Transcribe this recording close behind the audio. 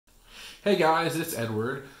Hey guys, it's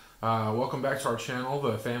Edward. Welcome back to our channel,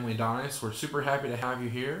 The Family Dice. We're super happy to have you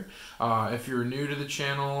here. If you're new to the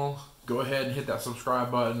channel, go ahead and hit that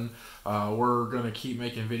subscribe button. We're going to keep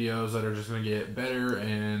making videos that are just going to get better,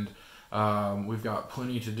 and we've got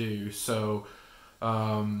plenty to do. So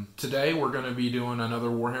today we're going to be doing another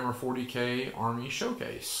Warhammer 40k Army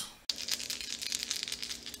Showcase.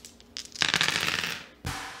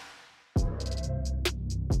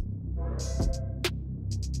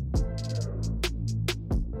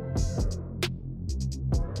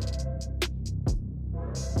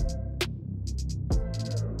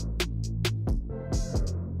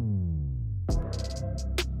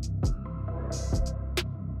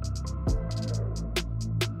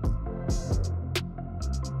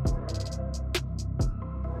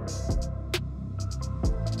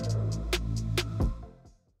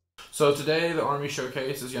 So today the Army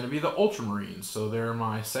Showcase is going to be the Ultramarines. So they're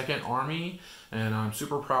my second Army, and I'm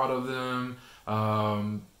super proud of them.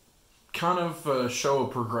 Kind of show a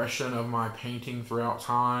progression of my painting throughout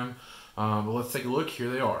time. But let's take a look. Here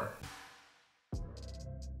they are.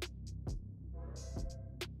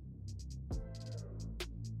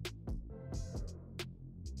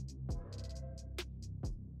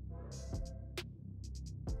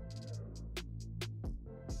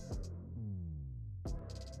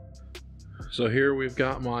 So here we've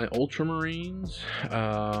got my Ultramarines.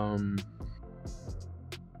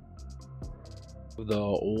 The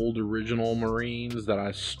old original Marines that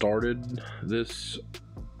I started this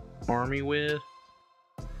army with.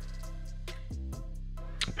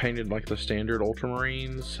 Painted like the standard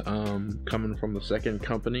Ultramarines, coming from the second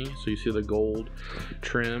company. So you see the gold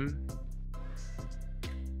trim.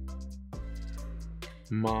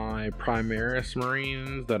 My Primaris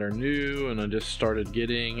Marines that are new and I just started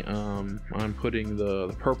getting, I'm putting the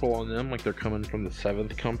purple on them like they're coming from the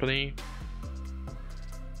 7th company.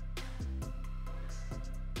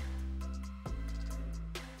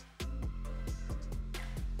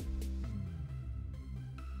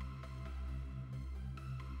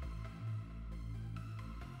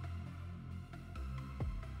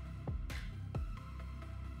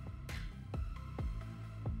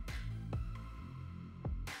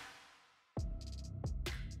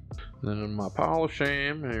 Then in my pile of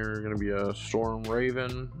shame, there are going to be a Storm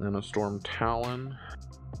Raven and a Storm Talon.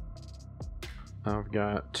 I've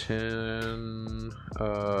got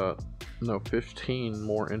 15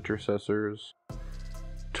 more Intercessors,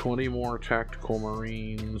 20 more Tactical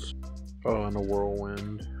Marines, and a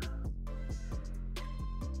Whirlwind.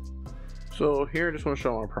 So here I just want to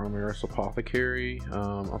show my Primaris Apothecary.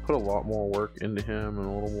 I put a lot more work into him and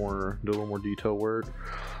did a little more detail work,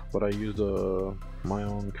 but I used my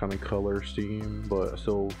own kind of color scheme, but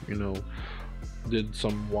still, did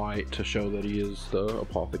some white to show that he is the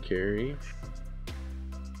Apothecary.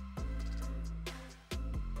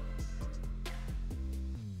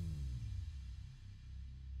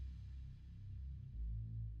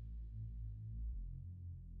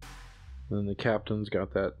 Then the captain's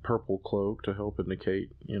got that purple cloak to help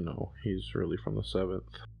indicate, he's really from the 7th.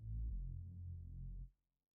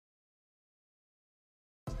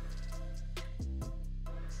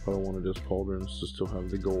 But I wanted his pauldrons to still have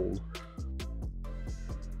the gold.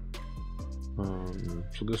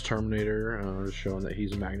 So this Terminator is showing that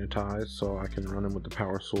he's magnetized, so I can run him with the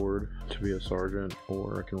power sword to be a sergeant,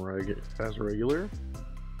 or I can run it as a regular.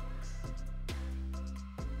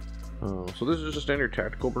 So this is just a standard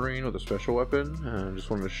tactical Marine with a special weapon. I just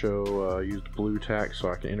wanted to show used blue tack so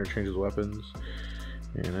I can interchange his weapons.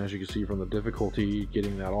 And as you can see from the difficulty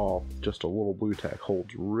getting that off, just a little blue tack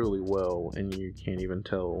holds really well and you can't even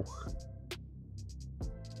tell.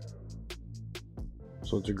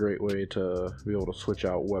 So it's a great way to be able to switch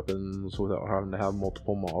out weapons without having to have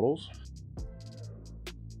multiple models.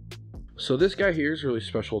 So this guy here is really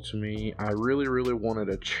special to me. I really wanted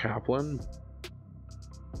a chaplain.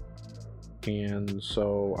 And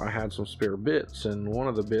so I had some spare bits, and one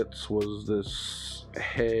of the bits was this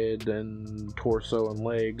head and torso and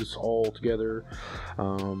legs all together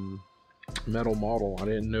metal model. I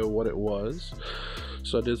didn't know what it was,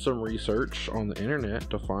 so I did some research on the internet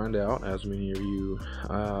to find out, as many of you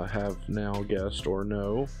have now guessed or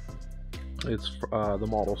know. It's the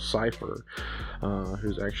model Cypher,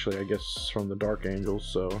 who's actually, I guess, from the Dark Angels,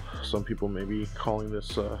 so some people may be calling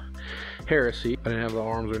this heresy. I didn't have the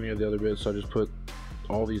arms or any of the other bits, so I just put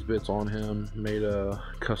all these bits on him, made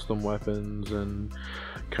custom weapons, and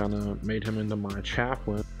kind of made him into my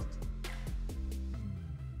chaplain.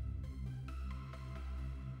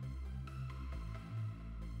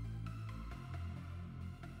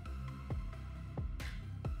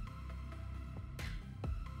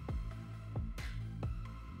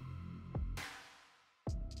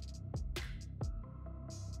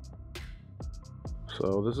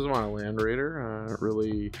 So this is my Land Raider. I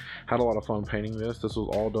really had a lot of fun painting this. This was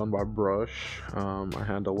all done by brush. I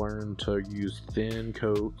had to learn to use thin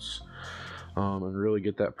coats and really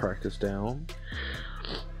get that practice down.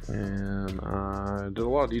 And I did a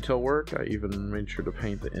lot of detail work. I even made sure to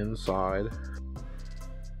paint the inside.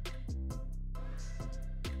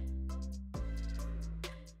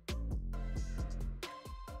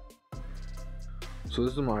 So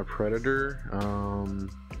this is my Predator.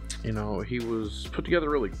 You know, he was put together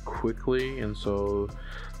really quickly, and so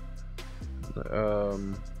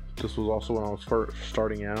this was also when I was first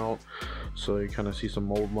starting out, so you kind of see some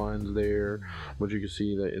mold lines there, but you can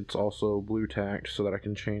see that it's also blue tacked so that I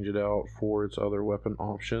can change it out for its other weapon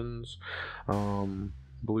options.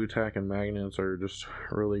 Blue tack and magnets are just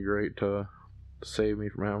really great to save me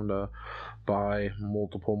from having to buy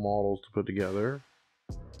multiple models to put together.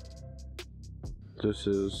 This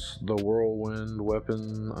is the Whirlwind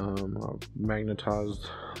weapon. I've magnetized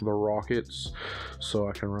the rockets so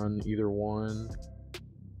I can run either one.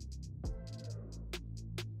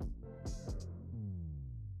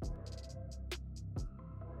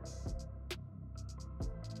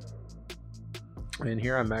 And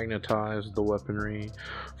here I magnetized the weaponry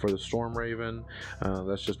for the Storm Raven.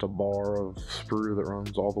 That's just a bar of sprue that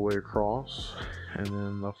runs all the way across. And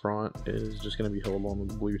then the front is just going to be held on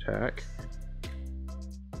with blue tack.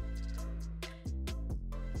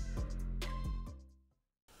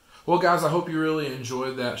 Well guys, I hope you really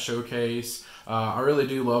enjoyed that showcase. I really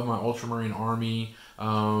do love my Ultramarine army.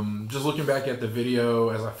 Just looking back at the video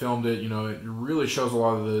as I filmed it, you know, it really shows a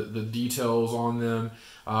lot of the details on them,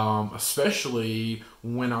 especially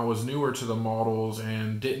when I was newer to the models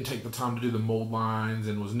and didn't take the time to do the mold lines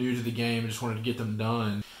and was new to the game and just wanted to get them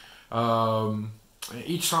done.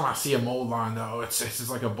 Each time I see a mold line though, it's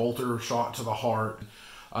just like a bolter shot to the heart.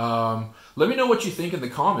 Let me know what you think in the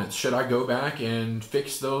comments. Should I go back and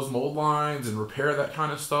fix those mold lines and repair that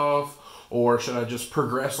kind of stuff? Or should I just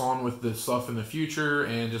progress on with this stuff in the future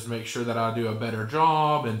and just make sure that I do a better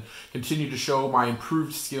job and continue to show my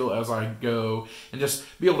improved skill as I go and just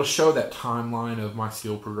be able to show that timeline of my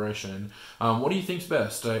skill progression? What do you think's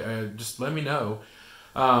best? Just let me know.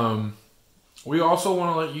 We also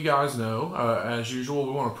want to let you guys know, as usual,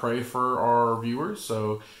 we want to pray for our viewers.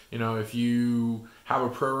 So, you know, if you have a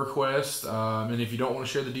prayer request, and if you don't want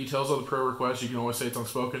to share the details of the prayer request, you can always say it's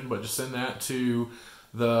unspoken, but just send that to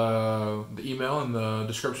the email in the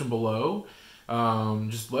description below.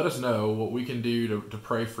 Just let us know what we can do to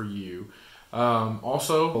pray for you.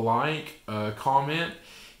 Also, like, comment,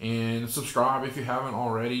 and subscribe if you haven't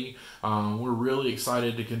already. We're really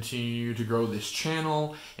excited to continue to grow this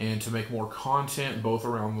channel and to make more content both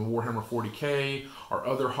around the Warhammer 40k, our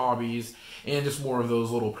other hobbies, and just more of those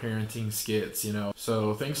little parenting skits, you know.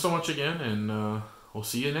 So thanks so much again, and we'll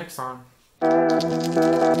see you next time.